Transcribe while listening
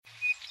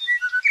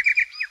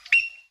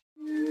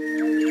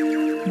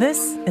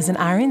This is an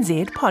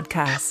RNZ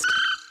podcast.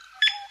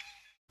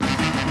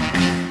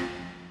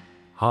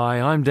 Hi,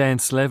 I'm Dan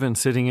Slevin,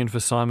 sitting in for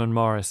Simon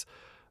Morris.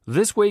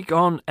 This week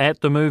on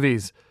At the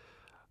Movies,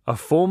 a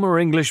former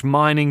English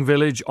mining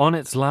village on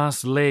its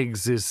last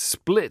legs is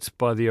split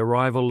by the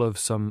arrival of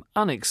some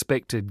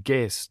unexpected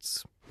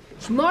guests.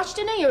 She marched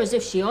in here as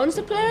if she owns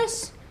the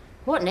place.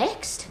 What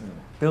next?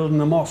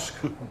 Building a mosque.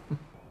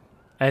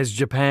 As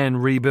Japan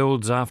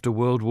rebuilds after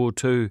World War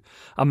II,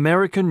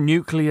 American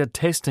nuclear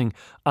testing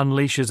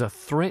unleashes a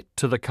threat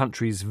to the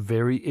country's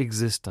very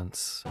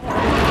existence.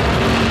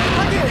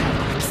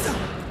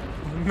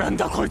 なん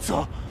だこいつ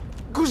は。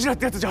ゴジラっ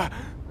てやつじゃ。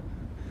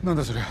なん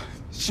だそれ。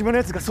島の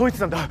やつがそう言って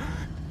たんだ。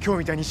今日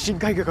みたいに深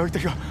海魚が浮いた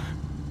日は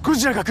ゴ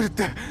ジラが来るっ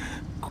て。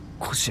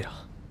ゴジラ。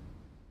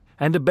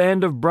 And a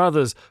band of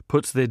brothers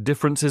puts their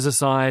differences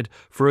aside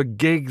for a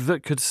gig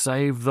that could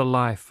save the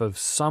life of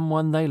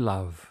someone they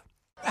love.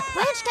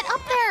 Blanche, get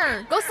up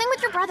there! Go sing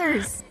with your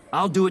brothers!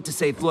 I'll do it to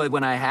save Floyd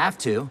when I have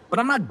to, but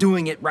I'm not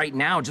doing it right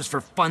now just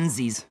for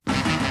funsies.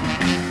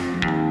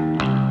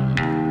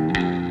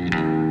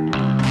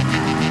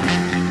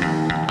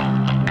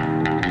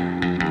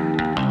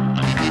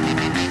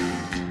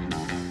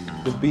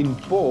 They've been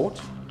bought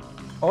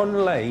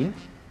online,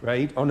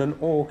 right, on an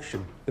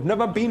auction. They've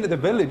never been to the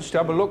village to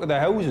have a look at the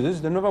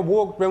houses. They've never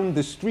walked round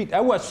the street.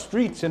 Our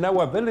streets in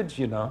our village,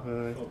 you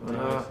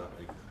know.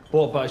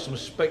 Bought by some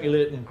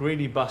speculating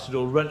greedy bastard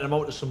who'll rent them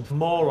out to some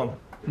moron.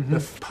 The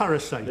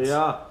parasites. They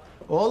are.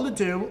 All they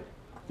do,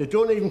 they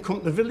don't even come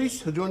to the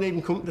village, they don't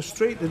even come to the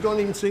street, they don't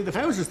even see the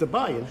houses they're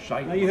buying.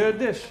 Now you heard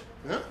this?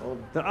 Yeah?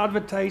 They're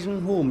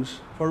advertising homes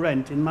for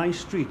rent in my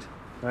street,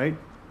 right?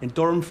 In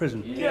Durham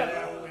Prison.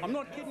 Yeah. I'm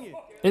not kidding you.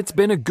 It's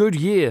been a good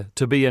year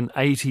to be an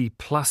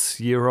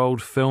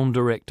 80-plus-year-old film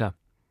director.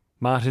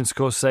 Martin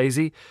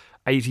Scorsese,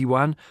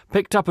 81,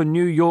 picked up a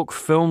New York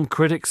Film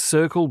Critics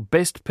Circle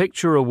Best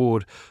Picture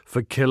Award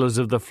for Killers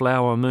of the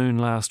Flower Moon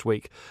last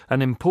week,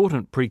 an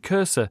important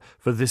precursor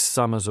for this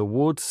summer's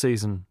awards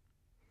season.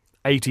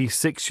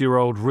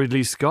 86-year-old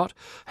Ridley Scott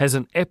has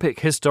an epic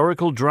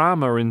historical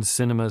drama in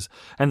cinemas,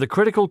 and the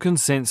critical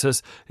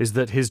consensus is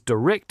that his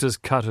director's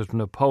cut of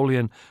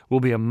Napoleon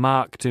will be a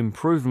marked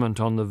improvement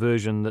on the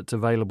version that's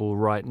available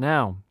right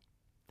now.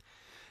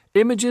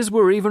 Images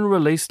were even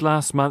released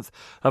last month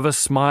of a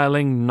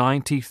smiling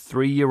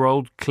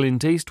 93-year-old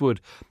Clint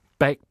Eastwood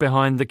back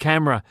behind the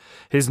camera.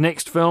 His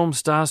next film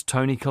stars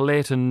Toni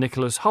Collette and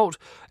Nicholas Hoult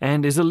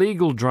and is a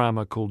legal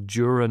drama called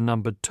Juror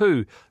Number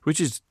 2, which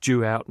is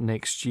due out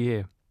next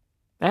year.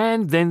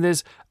 And then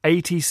there's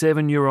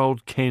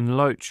 87-year-old Ken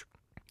Loach.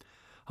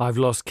 I've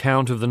lost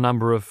count of the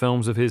number of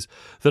films of his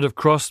that have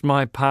crossed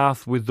my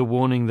path with the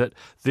warning that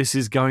this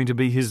is going to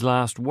be his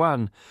last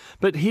one.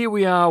 But here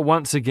we are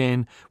once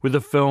again with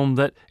a film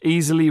that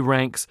easily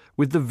ranks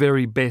with the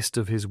very best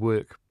of his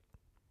work.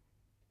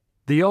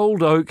 The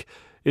Old Oak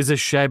is a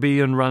shabby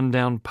and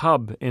run-down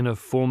pub in a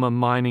former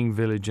mining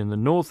village in the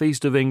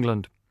northeast of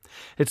England.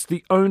 It's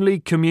the only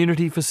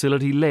community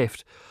facility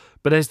left,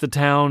 but as the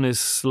town is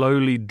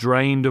slowly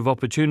drained of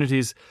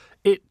opportunities,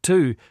 it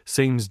too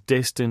seems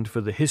destined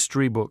for the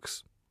history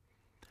books.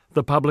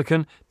 The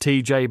publican,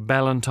 T.J.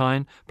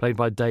 Ballantyne, played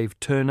by Dave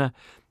Turner,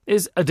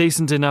 is a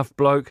decent enough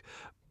bloke,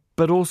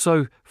 but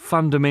also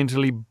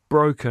fundamentally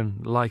broken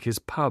like his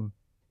pub.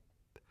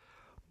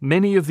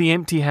 Many of the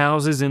empty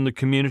houses in the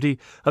community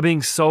are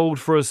being sold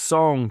for a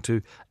song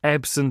to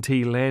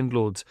absentee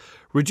landlords,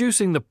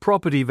 reducing the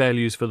property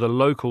values for the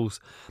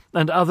locals,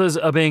 and others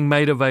are being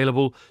made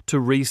available to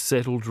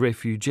resettled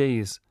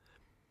refugees.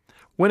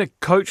 When a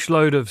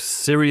coachload of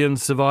Syrian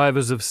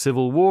survivors of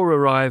civil war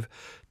arrive,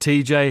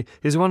 TJ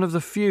is one of the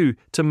few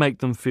to make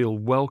them feel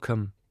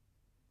welcome.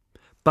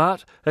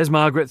 But, as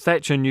Margaret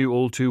Thatcher knew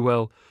all too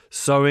well,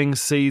 sowing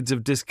seeds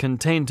of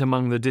discontent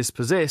among the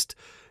dispossessed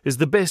is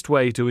the best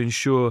way to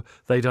ensure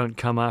they don't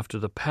come after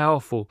the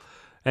powerful,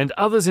 and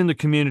others in the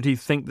community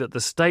think that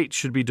the state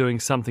should be doing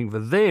something for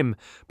them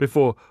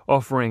before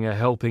offering a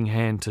helping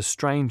hand to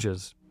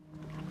strangers.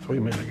 I thought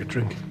you meant like a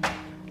drink.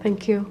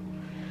 Thank you.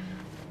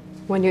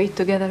 When you eat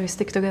together, you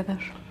stick together.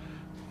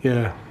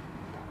 Yeah,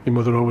 your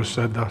mother always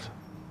said that.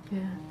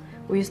 Yeah,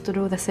 we used to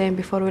do the same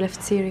before we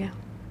left Syria.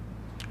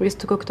 We used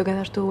to cook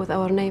together too with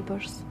our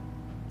neighbors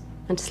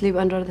and sleep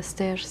under the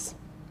stairs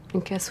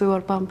in case we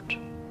were bombed.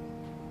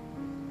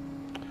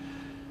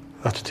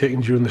 That's taken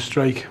during the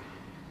strike.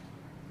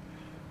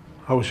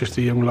 I was just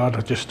a young lad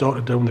that just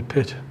started down the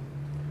pit,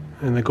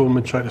 and the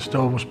government tried to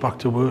starve us back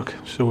to work,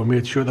 so we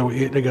made sure that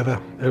we ate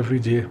together every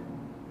day.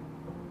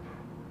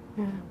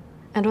 Yeah.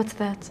 And what's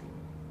that?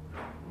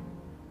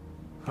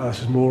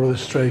 This is more of the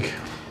strike.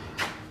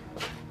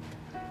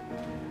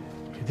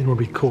 You didn't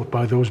want to be caught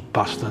by those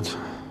bastards.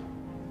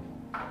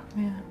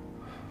 Yeah.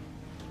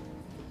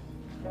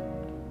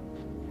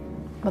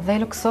 But they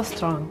look so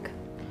strong.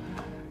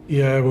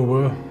 Yeah, we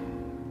were.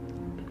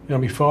 You know,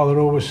 my father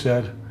always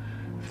said,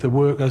 if the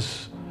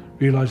workers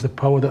realise the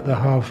power that they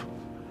have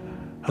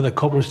and the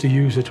confidence to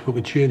use it, we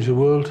could change the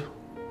world.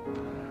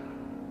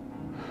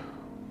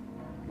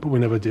 But we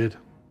never did.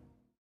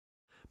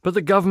 But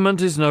the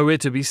government is nowhere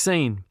to be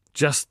seen,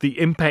 just the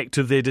impact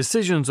of their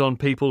decisions on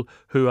people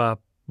who are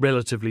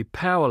relatively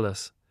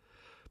powerless.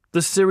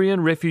 The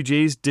Syrian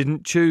refugees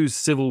didn't choose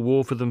civil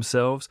war for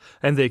themselves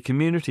and their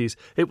communities.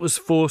 It was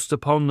forced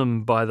upon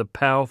them by the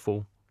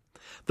powerful.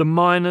 The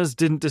miners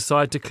didn't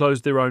decide to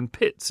close their own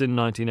pits in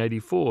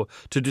 1984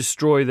 to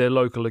destroy their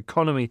local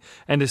economy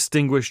and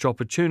extinguished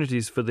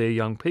opportunities for their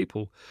young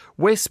people.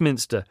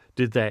 Westminster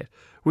did that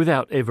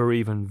without ever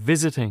even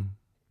visiting.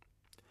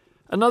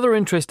 Another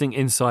interesting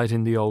insight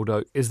in the Old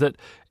Oak is that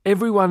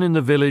everyone in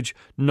the village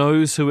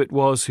knows who it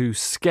was who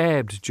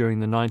scabbed during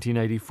the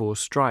 1984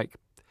 strike.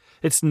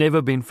 It's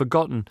never been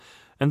forgotten,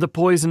 and the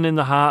poison in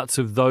the hearts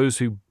of those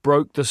who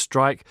broke the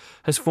strike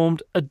has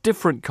formed a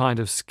different kind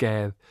of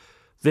scab.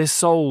 Their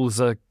souls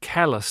are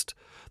calloused.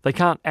 They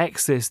can't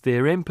access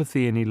their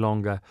empathy any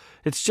longer.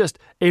 It's just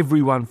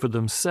everyone for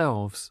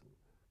themselves.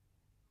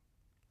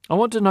 I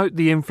want to note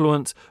the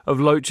influence of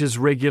Loach's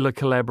regular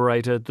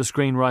collaborator, the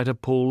screenwriter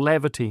Paul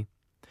Laverty.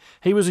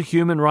 He was a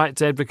human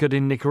rights advocate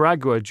in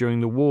Nicaragua during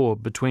the war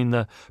between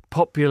the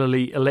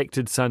popularly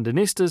elected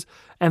Sandinistas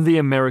and the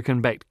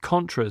American-backed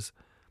Contras.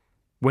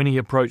 When he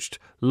approached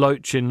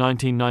Loach in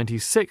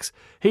 1996,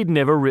 he'd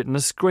never written a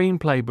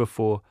screenplay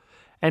before,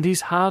 and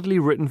he's hardly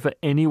written for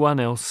anyone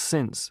else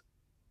since.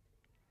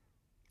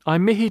 I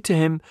mihi to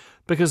him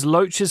because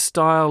Loach's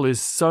style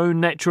is so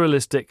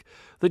naturalistic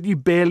that you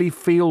barely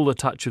feel the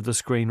touch of the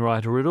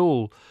screenwriter at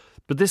all.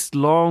 But this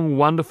long,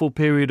 wonderful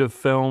period of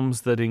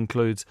films that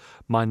includes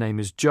My Name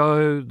is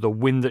Joe, The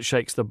Wind That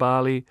Shakes the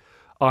Barley,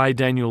 I,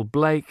 Daniel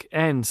Blake,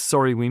 and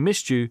Sorry We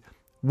Missed You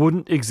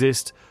wouldn't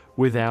exist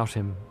without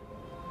him.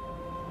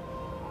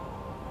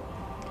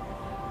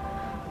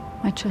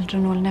 My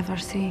children will never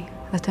see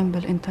the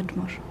temple in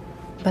Tadmur,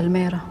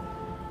 Palmyra,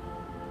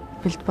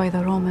 built by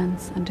the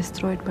Romans and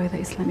destroyed by the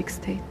Islamic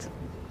State.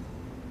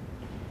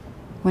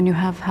 When you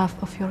have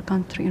half of your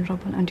country in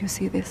rubble and you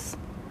see this,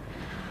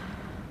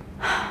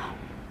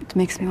 it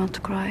makes me want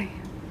to cry.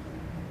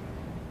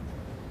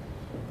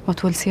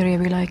 What will Syria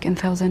be like in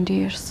 1,000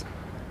 years?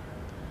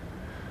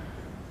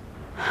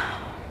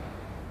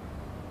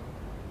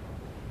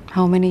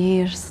 How many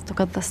years to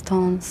cut the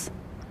stones,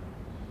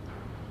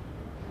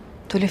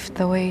 to lift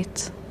the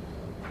weight,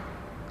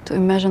 to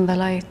imagine the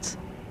light?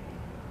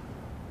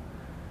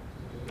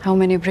 How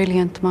many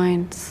brilliant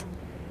minds,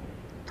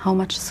 how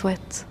much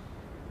sweat,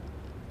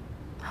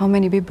 how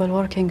many people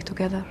working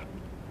together?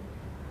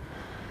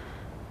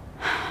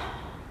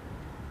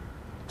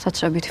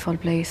 Such a beautiful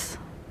place.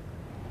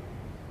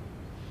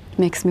 It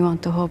makes me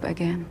want to hope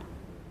again.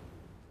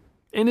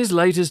 In his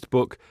latest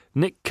book,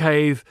 Nick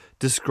Cave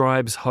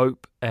describes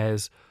hope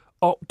as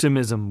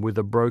optimism with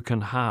a broken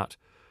heart.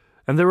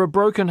 And there are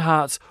broken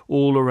hearts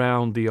all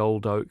around the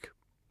Old Oak.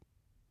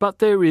 But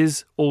there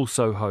is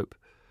also hope.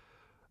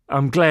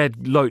 I'm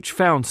glad Loach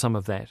found some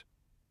of that.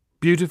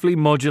 Beautifully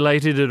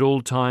modulated at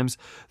all times,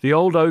 The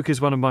Old Oak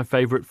is one of my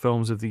favourite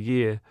films of the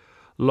year.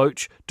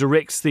 Loach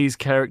directs these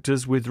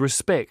characters with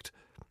respect,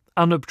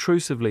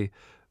 unobtrusively.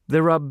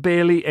 There are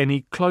barely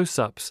any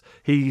close-ups.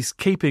 He's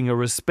keeping a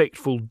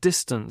respectful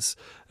distance,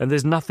 and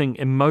there's nothing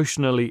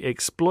emotionally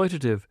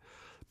exploitative.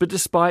 But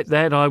despite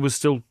that, I was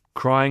still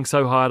crying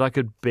so hard I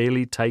could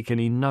barely take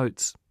any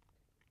notes.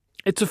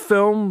 It's a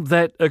film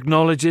that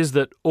acknowledges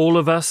that all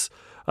of us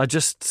are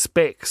just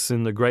specks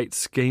in the great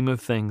scheme of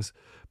things,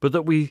 but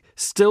that we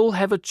still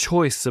have a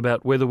choice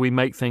about whether we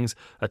make things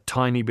a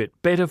tiny bit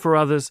better for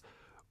others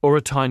or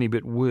a tiny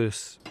bit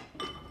worse.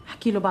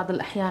 احكي له بعض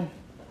الأحيان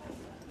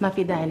ما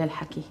في داعي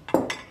للحكي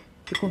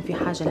يكون في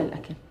حاجة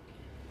للأكل.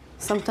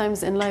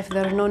 Sometimes in life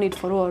there are no need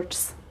for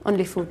words,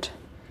 only food.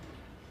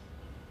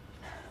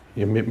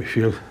 You make me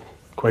feel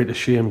quite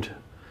ashamed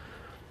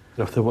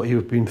after what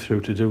you've been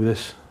through to do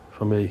this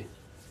for me.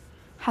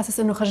 حاسس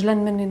إنه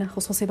خجلان مننا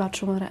خصوصي بعد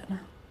شو مرقنا.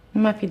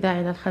 ما في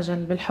داعي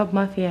للخجل، بالحب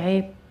ما في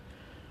عيب.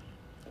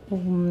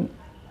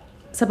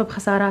 وسبب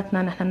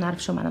خساراتنا نحن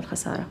بنعرف شو معنى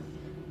الخسارة.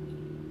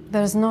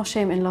 There is no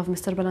shame in love,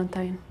 Mr.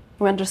 Ballantyne.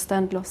 We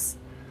understand loss.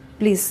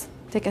 Please,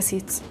 take a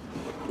seat.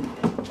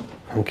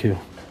 Thank you.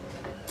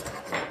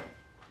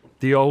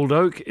 The Old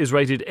Oak is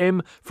rated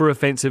M for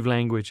offensive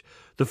language.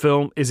 The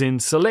film is in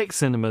select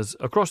cinemas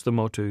across the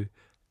Motu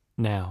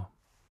now.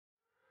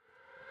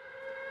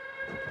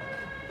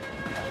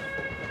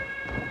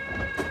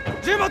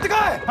銃持ってこい。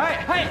はい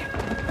はい。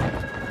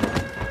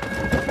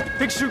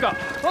敵襲か。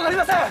わかり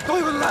ません。どう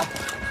いうことだ。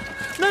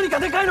何か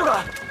でかいの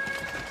か。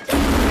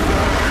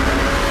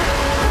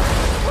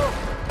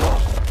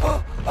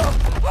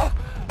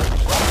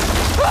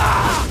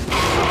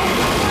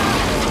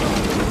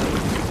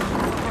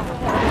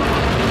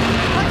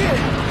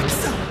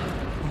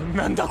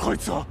なんだこい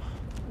つは。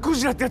ゴ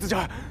ジラってやつじ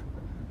ゃ。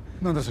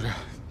なんだそれ。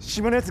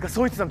島のやつが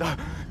そう言ってたんだ。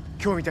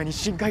今日みたいに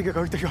深海魚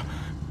が浮いた日は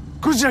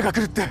ゴジラが来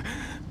るって。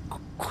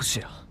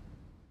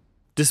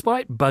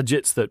Despite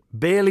budgets that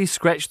barely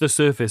scratch the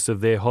surface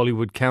of their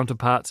Hollywood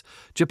counterparts,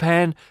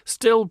 Japan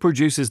still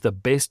produces the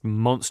best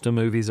monster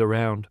movies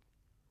around.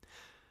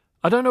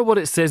 I don't know what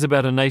it says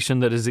about a nation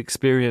that has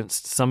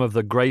experienced some of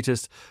the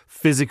greatest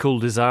physical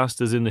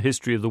disasters in the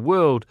history of the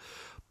world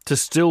to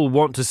still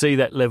want to see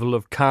that level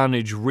of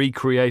carnage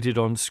recreated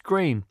on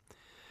screen.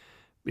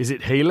 Is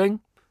it healing?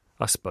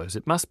 I suppose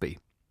it must be.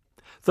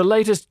 The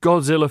latest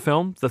Godzilla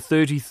film, the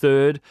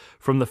 33rd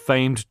from the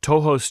famed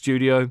Toho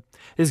studio,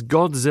 is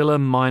Godzilla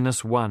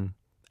Minus One.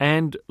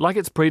 And, like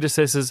its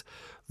predecessors,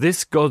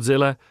 this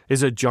Godzilla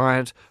is a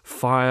giant,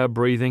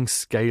 fire-breathing,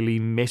 scaly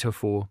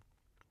metaphor.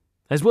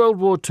 As World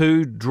War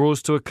II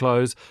draws to a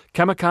close,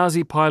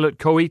 kamikaze pilot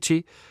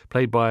Koichi,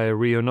 played by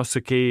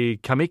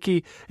Ryunosuke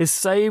Kamiki, is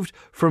saved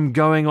from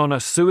going on a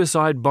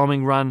suicide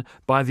bombing run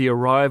by the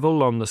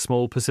arrival on the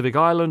small Pacific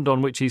island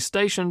on which he's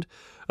stationed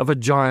of a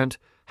giant,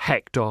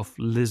 hacked-off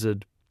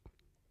lizard.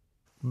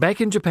 Back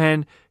in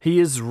Japan, he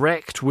is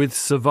racked with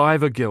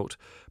survivor guilt,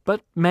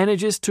 but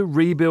manages to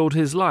rebuild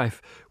his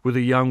life with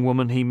a young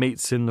woman he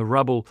meets in the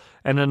rubble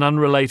and an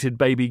unrelated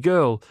baby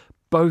girl,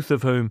 both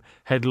of whom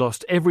had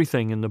lost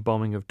everything in the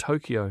bombing of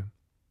Tokyo.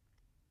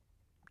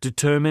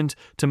 Determined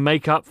to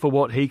make up for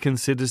what he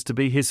considers to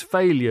be his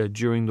failure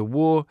during the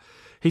war,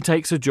 he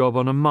takes a job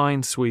on a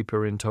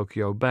minesweeper in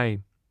Tokyo Bay.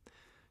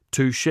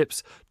 2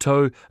 ships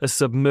tow a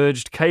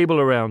submerged cable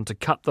around to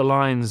cut the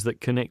lines that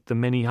connect the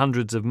many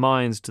hundreds of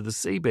mines to the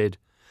seabed.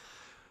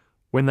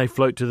 When they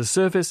float to the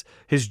surface,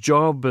 his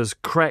job as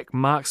crack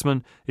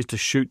marksman is to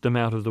shoot them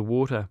out of the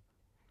water.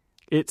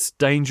 It's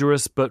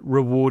dangerous but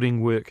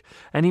rewarding work,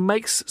 and he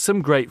makes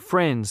some great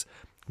friends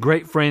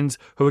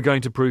who are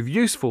going to prove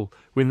useful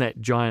when that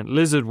giant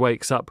lizard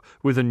wakes up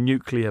with a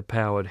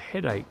nuclear-powered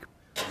headache.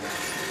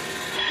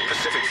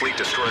 Pacific Fleet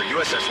destroyer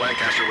USS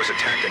Lancaster was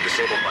attacked and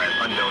disabled by an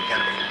unknown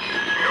enemy.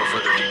 No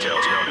further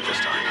details known at this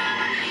time.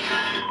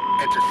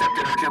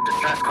 Intercepted urgent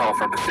distress call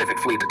from Pacific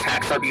Fleet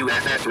attack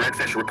sub-USS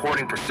Redfish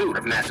reporting pursuit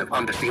of massive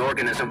undersea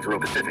organism through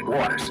Pacific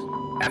waters.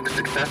 After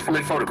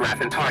successfully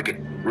photographing target,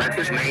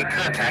 Redfish made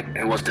contact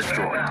and was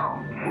destroyed.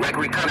 Reg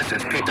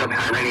reconnaissance picked up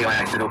high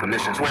radioactive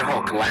emissions where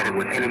hull collided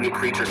with enemy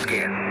creature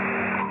skin.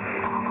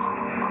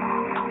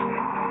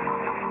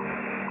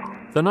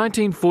 The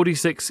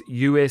 1946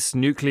 US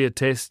nuclear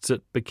tests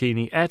at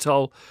Bikini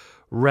Atoll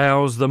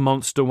rouse the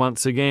monster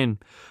once again,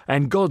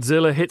 and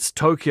Godzilla hits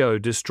Tokyo,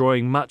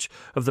 destroying much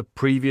of the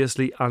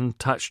previously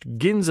untouched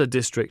Ginza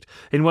district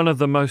in one of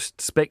the most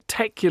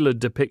spectacular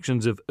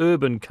depictions of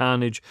urban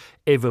carnage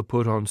ever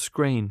put on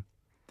screen.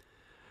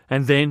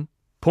 And then,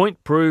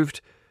 point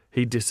proved,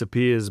 he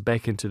disappears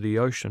back into the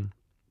ocean.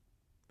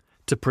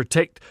 To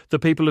protect the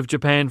people of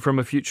Japan from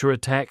a future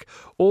attack,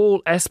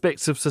 all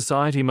aspects of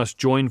society must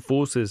join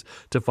forces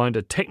to find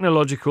a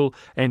technological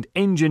and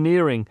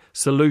engineering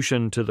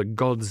solution to the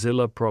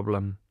Godzilla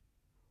problem.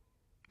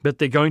 But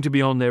they're going to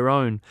be on their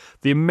own.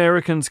 The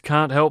Americans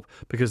can't help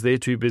because they're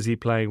too busy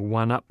playing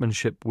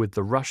one-upmanship with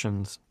the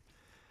Russians.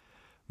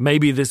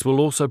 Maybe this will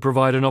also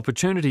provide an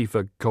opportunity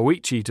for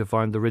Koichi to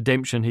find the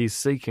redemption he's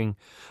seeking,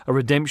 a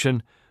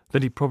redemption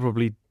that he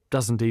probably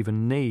doesn't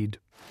even need.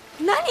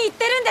 何言っ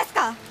てるんです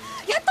か?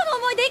 やっとの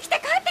思いで生きて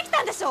帰ってき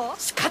たんでしょ?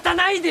 仕方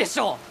ないでし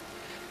ょう。こ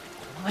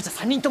のままじゃ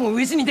3人とも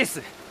飢え死にで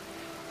す。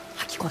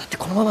ハキコだって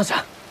このままじ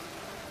ゃ。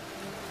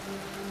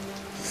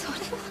それは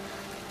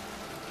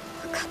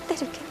分かってる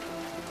けど。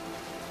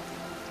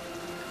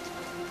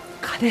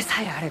金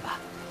さえあ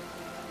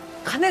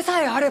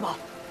れば、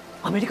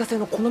アメリカ製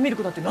のこのミル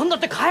クだって何だっ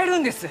て買える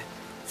んです。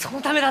そ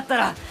のためだった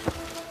ら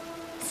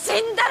死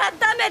んだら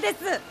ダメで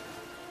す。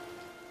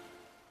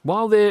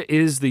 While there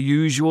is the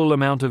usual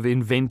amount of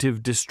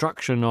inventive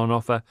destruction on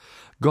offer,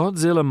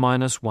 Godzilla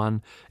Minus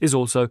One is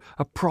also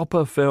a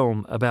proper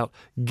film about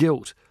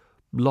guilt,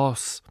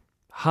 loss,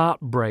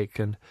 heartbreak,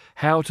 and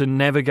how to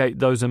navigate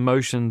those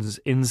emotions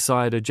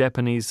inside a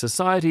Japanese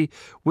society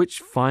which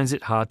finds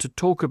it hard to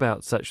talk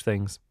about such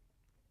things.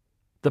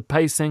 The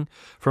pacing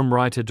from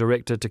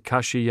writer-director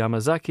Takashi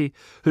Yamazaki,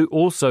 who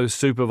also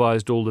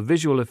supervised all the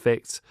visual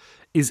effects,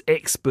 is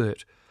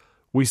expert.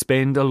 We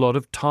spend a lot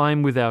of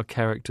time with our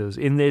characters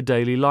in their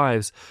daily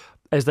lives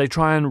as they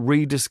try and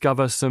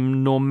rediscover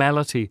some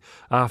normality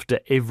after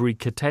every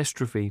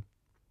catastrophe,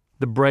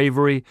 the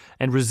bravery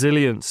and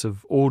resilience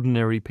of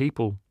ordinary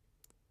people.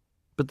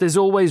 But there's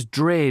always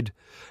dread,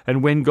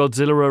 and when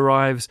Godzilla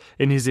arrives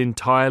in his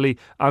entirely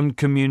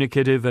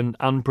uncommunicative and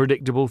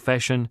unpredictable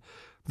fashion,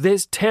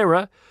 there's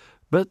terror,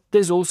 but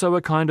there's also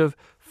a kind of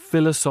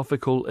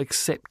philosophical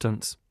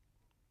acceptance.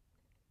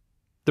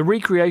 The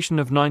recreation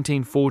of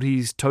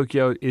 1940s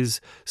Tokyo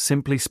is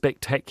simply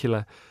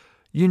spectacular.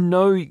 You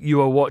know you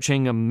are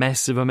watching a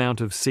massive amount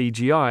of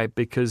CGI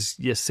because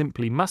you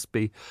simply must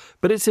be,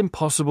 but it's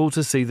impossible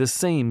to see the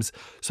seams,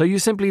 so you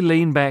simply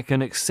lean back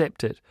and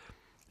accept it.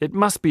 It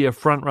must be a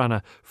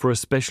frontrunner for a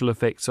special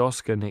effects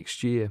Oscar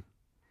next year.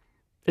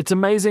 It's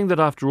amazing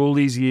that after all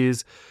these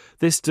years,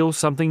 there's still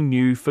something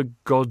new for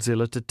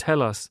Godzilla to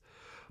tell us.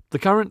 The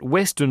current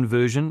Western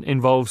version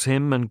involves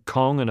him and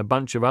Kong and a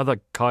bunch of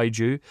other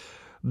kaiju.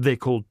 They're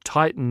called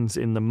Titans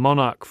in the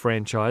Monarch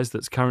franchise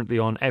that's currently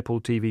on Apple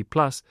TV+,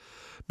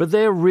 but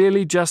they're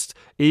really just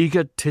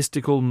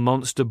egotistical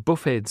monster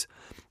buffheads,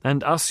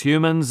 and us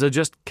humans are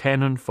just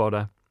cannon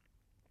fodder.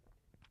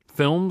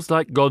 Films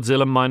like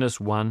Godzilla Minus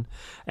One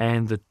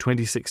and the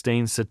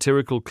 2016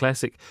 satirical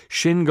classic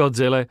Shin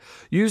Godzilla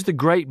use the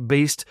great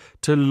beast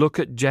to look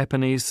at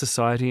Japanese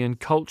society and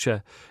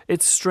culture,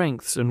 its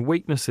strengths and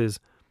weaknesses,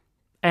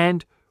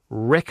 and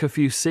wreck a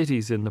few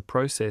cities in the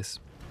process.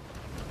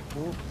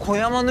 小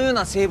山のよう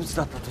な生物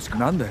だったとしか。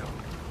なんだよ。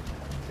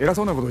偉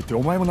そうなこと言って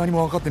お前も何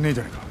も分かってねえ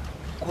じゃねえか。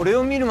これ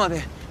を見るま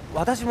で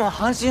私も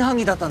半信半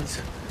疑だったんで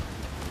す。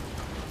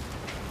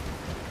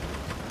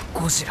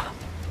ゴジラ。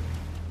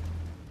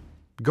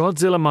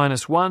Godzilla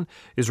Minus One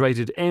is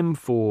rated M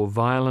for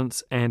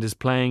violence and is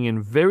playing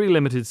in very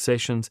limited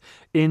sessions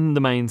in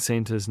the main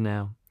centres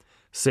now.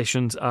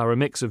 Sessions are a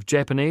mix of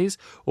Japanese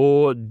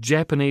or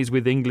Japanese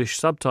with English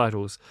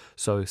subtitles,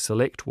 so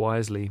select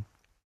wisely.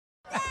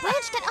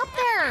 Blanche, get up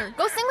there!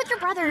 Go sing with your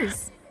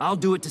brothers! I'll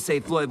do it to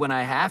save Floyd when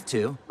I have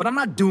to, but I'm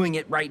not doing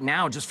it right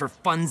now just for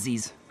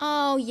funsies.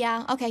 Oh,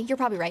 yeah. Okay, you're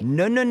probably right.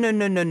 No.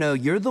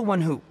 You're the one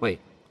who... Wait,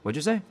 what'd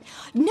you say?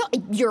 No,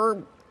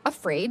 you're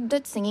afraid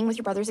that singing with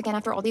your brothers again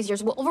after all these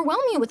years will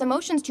overwhelm you with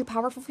emotions too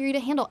powerful for you to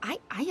handle. I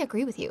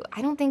agree with you.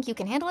 I don't think you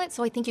can handle it,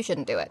 so I think you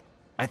shouldn't do it.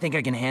 I think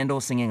I can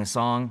handle singing a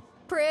song.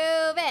 Prove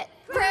it!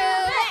 Prove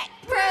it!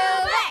 Prove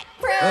it!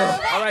 Prove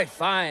it! All right,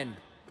 fine.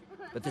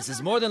 But this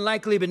is more than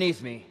likely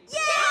beneath me.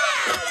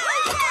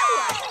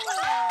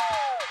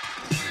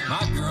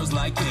 My girl's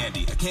like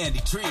candy, a candy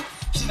treat.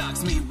 She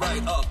knocks me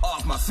right up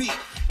off my feet.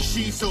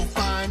 She's so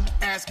fine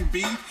as can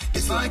be.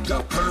 It's like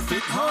a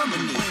perfect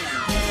harmony.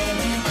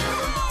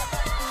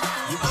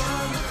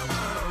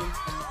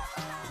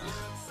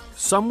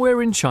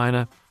 Somewhere in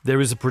China,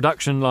 there is a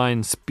production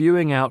line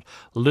spewing out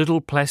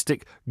little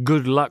plastic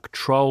good luck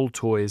troll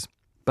toys.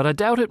 But I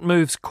doubt it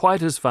moves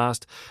quite as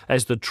fast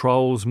as the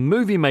Trolls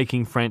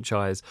movie-making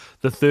franchise,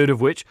 the third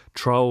of which,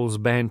 Trolls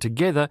Band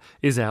Together,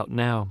 is out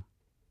now.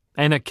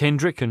 Anna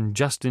Kendrick and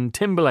Justin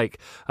Timberlake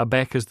are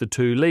back as the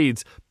two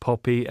leads,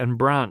 Poppy and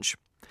Branch.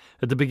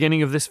 At the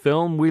beginning of this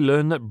film, we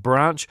learn that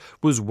Branch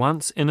was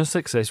once in a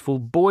successful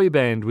boy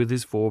band with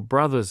his 4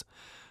 brothers.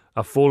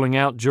 A falling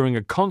out during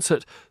a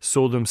concert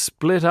saw them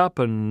split up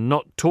and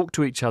not talk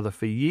to each other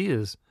for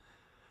years.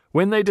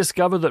 When they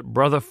discover that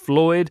brother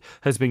Floyd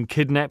has been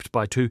kidnapped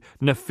by 2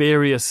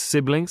 nefarious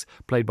siblings,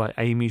 played by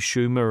Amy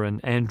Schumer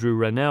and Andrew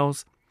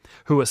Rannells,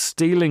 who are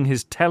stealing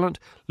his talent,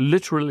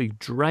 literally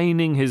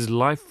draining his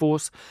life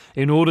force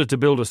in order to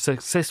build a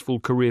successful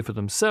career for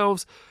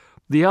themselves,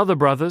 the other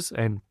brothers,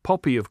 and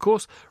Poppy of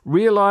course,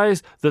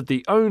 realise that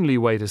the only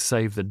way to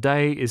save the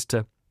day is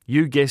to,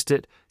 you guessed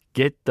it,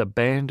 get the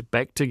band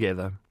back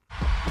together.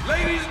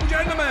 Ladies and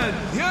gentlemen,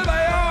 here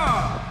they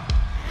are!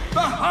 The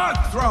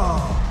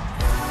heartthrob!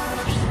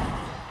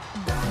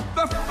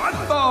 The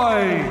fun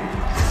boy!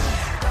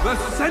 The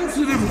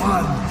sensitive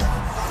one!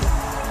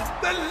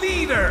 The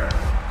leader!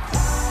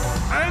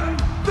 And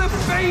the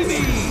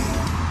baby!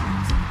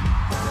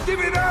 Give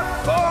it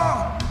up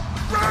for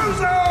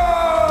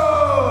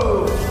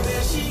Roso!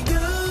 There she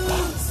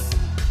goes.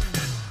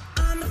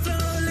 On the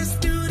floor, let's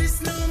do this,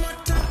 no more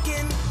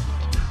talking.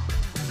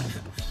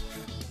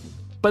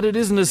 But it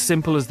isn't as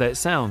simple as that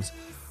sounds.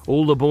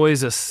 All the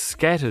boys are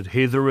scattered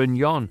hither and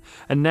yon,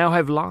 and now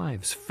have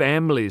lives,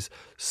 families,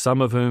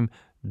 some of whom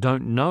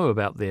don't know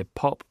about their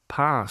pop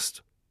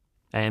past.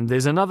 And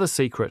there's another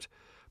secret.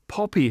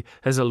 Poppy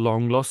has a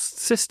long-lost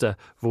sister,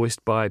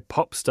 voiced by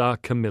pop star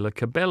Camila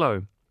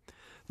Cabello.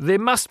 There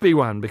must be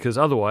one, because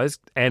otherwise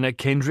Anna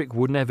Kendrick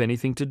wouldn't have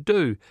anything to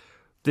do.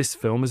 This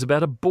film is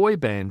about a boy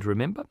band,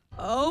 remember?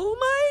 Oh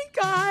my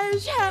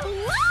gosh,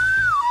 hello!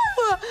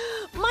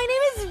 My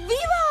name is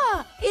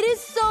Viva! It is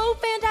so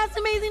fantastic,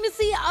 amazing to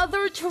see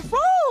other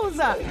trolls!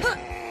 Hi!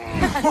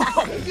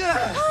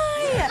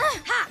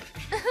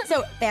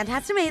 So,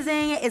 fantastic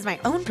amazing is my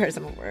own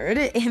personal word.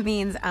 It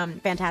means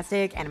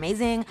fantastic and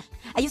amazing.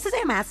 I used to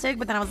say amastic,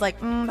 but then I was like,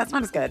 that's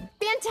not as good.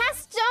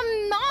 Fantastic,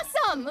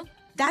 awesome!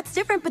 That's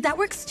different, but that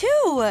works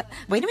too.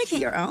 Way to make it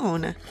your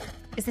own.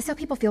 Is this how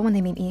people feel when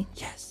they meet me?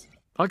 Yes.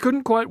 I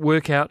couldn't quite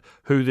work out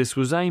who this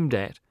was aimed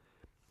at.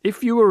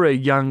 If you were a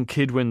young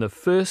kid when the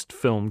first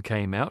film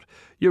came out,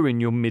 you're in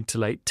your mid to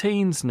late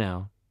teens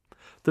now.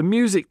 The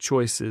music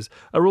choices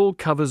are all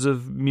covers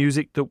of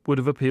music that would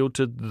have appealed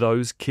to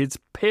those kids'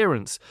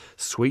 parents.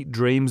 Sweet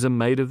Dreams Are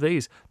Made of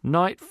These,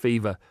 Night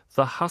Fever,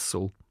 The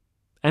Hustle.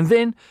 And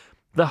then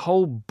the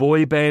whole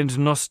boy band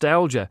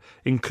nostalgia,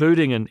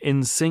 including an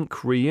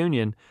NSYNC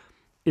reunion,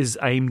 is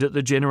aimed at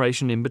the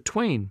generation in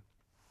between.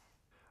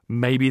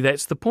 Maybe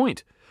that's the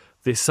point.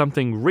 There's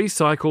something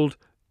recycled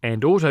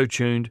and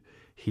auto-tuned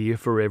here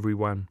for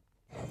everyone.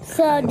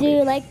 So, do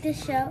you like the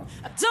show?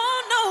 I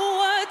don't know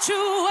what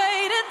you're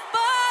waiting for.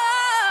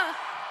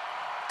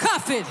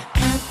 Cuff it.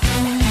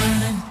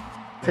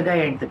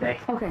 Today ain't the day.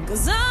 Okay.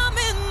 'Cause I'm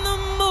in the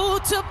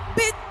mood to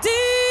be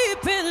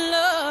deep in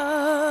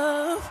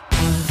love.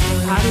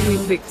 How do we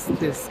fix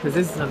this? Because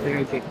this is a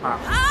very big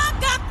problem. I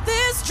got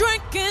this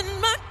drink in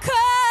my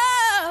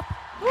cup.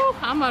 Woo,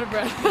 I'm out of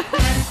breath.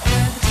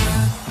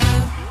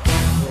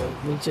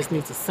 We just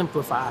need to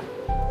simplify.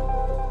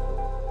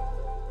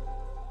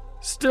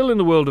 Still in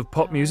the world of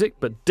pop music,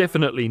 but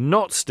definitely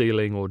not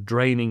stealing or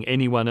draining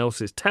anyone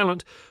else's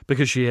talent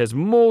because she has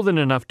more than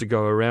enough to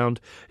go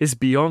around, is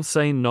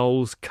Beyonce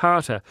Knowles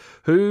Carter,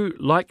 who,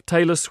 like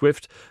Taylor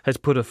Swift, has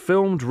put a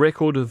filmed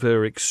record of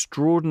her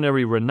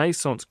extraordinary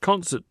Renaissance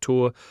concert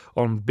tour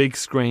on big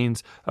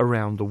screens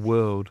around the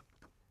world.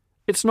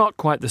 It's not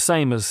quite the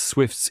same as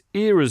Swift's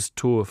Eras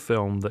Tour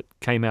film that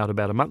came out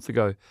about a month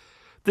ago.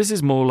 This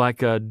is more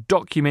like a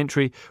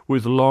documentary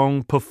with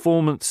long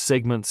performance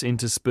segments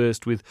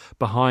interspersed with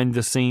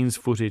behind-the-scenes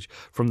footage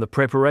from the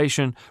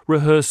preparation,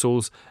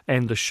 rehearsals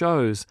and the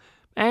shows,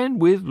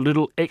 and with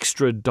little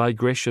extra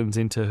digressions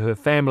into her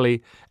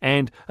family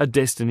and a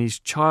Destiny's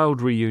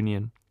Child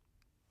reunion.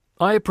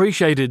 I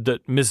appreciated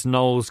that Miss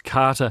Knowles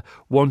Carter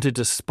wanted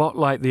to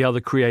spotlight the other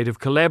creative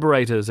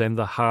collaborators and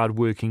the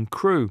hard-working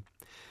crew.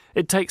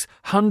 It takes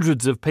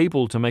hundreds of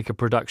people to make a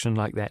production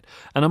like that,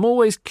 and I'm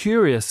always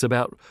curious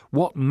about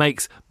what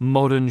makes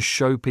modern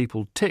show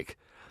people tick.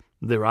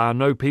 There are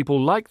no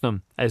people like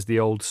them, as the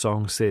old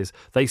song says.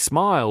 They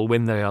smile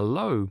when they are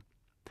low.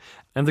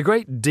 And the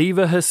great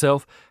diva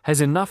herself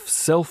has enough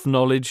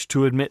self-knowledge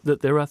to admit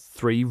that there are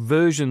 3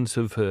 versions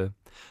of her.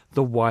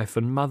 The wife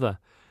and mother,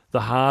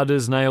 the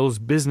hard-as-nails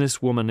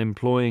businesswoman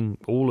employing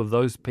all of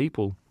those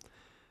people,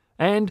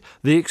 and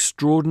the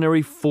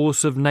extraordinary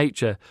force of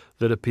nature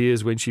that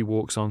appears when she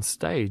walks on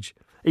stage.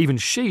 Even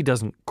she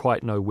doesn't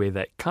quite know where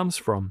that comes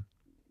from.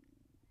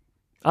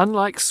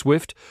 Unlike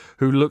Swift,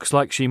 who looks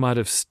like she might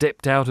have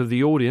stepped out of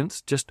the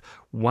audience, just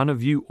one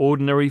of you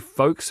ordinary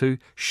folks who,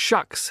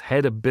 shucks,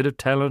 had a bit of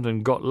talent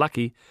and got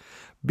lucky,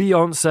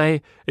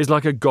 Beyonce is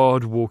like a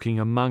god walking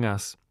among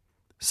us.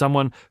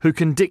 Someone who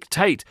can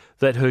dictate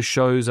that her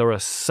shows are a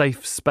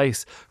safe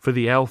space for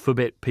the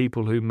alphabet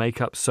people who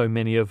make up so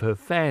many of her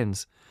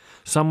fans.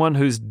 Someone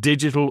whose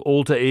digital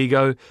alter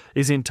ego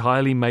is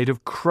entirely made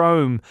of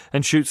chrome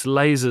and shoots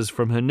lasers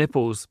from her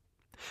nipples.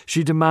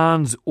 She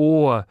demands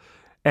awe,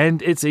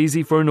 and it's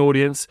easy for an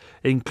audience,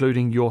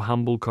 including your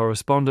humble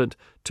correspondent,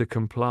 to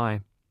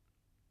comply.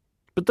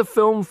 But the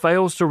film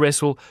fails to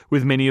wrestle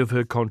with many of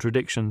her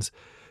contradictions.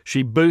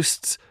 She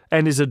boosts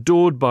and is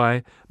adored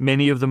by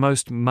many of the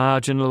most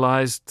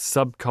marginalized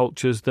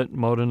subcultures that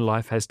modern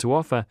life has to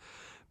offer,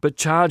 but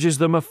charges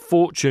them a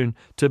fortune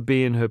to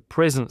be in her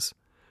presence.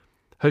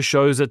 Her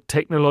shows are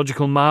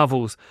technological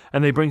marvels,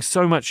 and they bring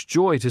so much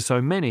joy to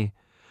so many.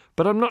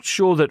 But I'm not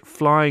sure that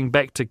flying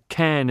back to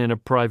Cannes in a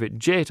private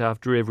jet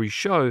after every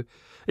show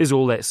is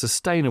all that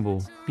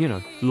sustainable,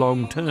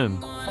 long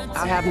term.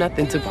 I have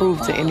nothing to prove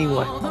to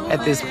anyone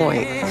at this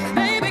point.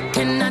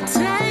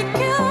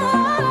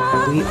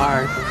 We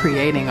are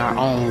creating our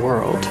own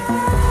world.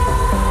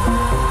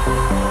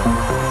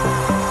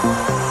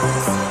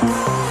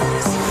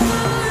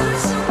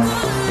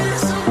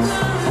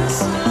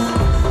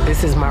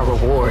 This is my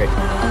reward.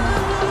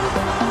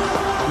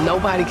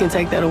 Nobody can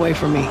take that away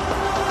from me.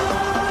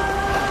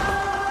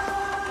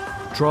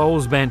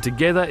 Trolls Band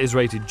Together is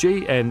rated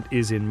G and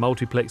is in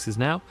multiplexes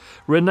now.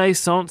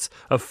 Renaissance,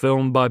 a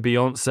film by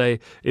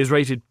Beyonce, is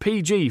rated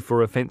PG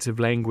for offensive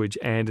language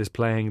and is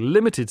playing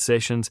limited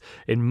sessions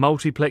in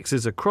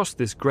multiplexes across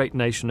this great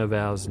nation of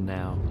ours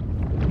now.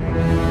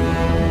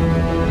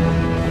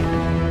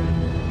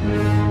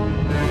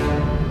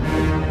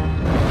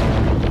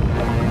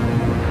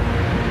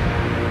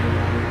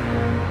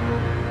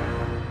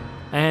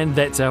 And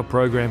that's our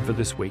program for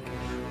this week.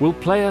 We'll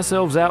play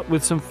ourselves out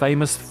with some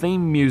famous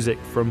theme music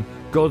from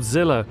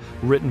Godzilla,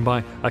 written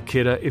by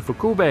Akira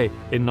Ifukube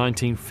in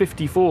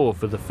 1954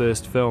 for the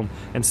first film,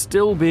 and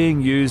still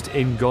being used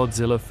in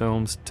Godzilla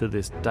films to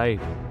this day.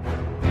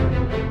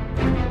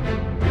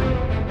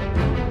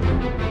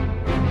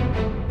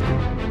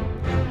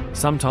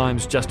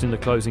 Sometimes just in the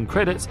closing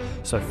credits,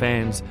 so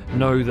fans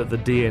know that the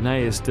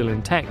DNA is still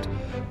intact,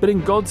 but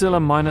in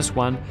Godzilla Minus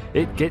One,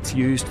 it gets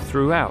used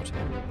throughout.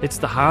 It's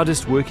the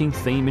hardest working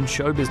theme in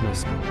show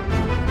business.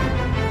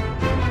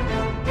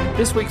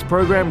 This week's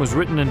program was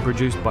written and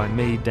produced by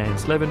me, Dan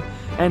Slevin,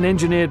 and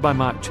engineered by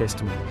Mark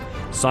Chesterman.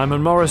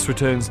 Simon Morris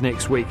returns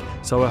next week,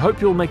 so I hope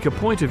you'll make a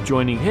point of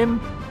joining him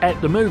at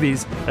the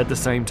movies at the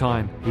same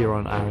time here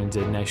on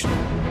RNZ National.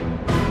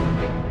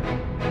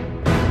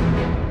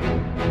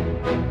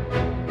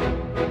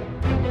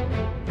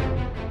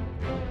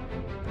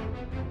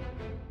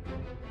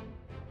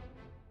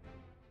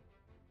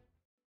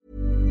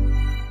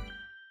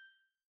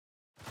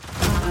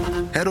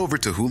 Head over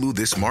to Hulu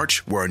this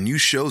March, where our new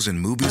shows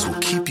and movies will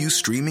keep you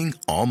streaming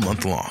all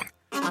month long.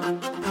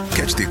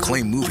 Catch the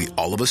acclaimed movie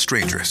All of Us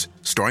Strangers,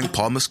 starring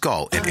Paul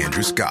Mescal and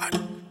Andrew Scott.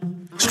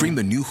 Stream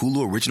the new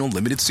Hulu original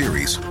limited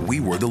series We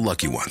Were the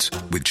Lucky Ones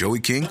with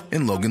Joey King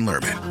and Logan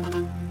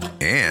Lerman.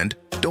 And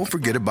don't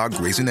forget about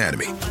Grey's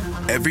Anatomy.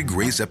 Every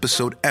Grey's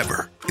episode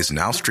ever is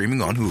now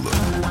streaming on Hulu.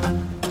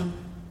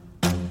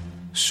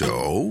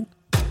 So,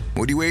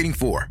 what are you waiting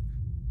for?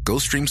 Go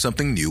stream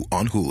something new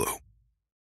on Hulu.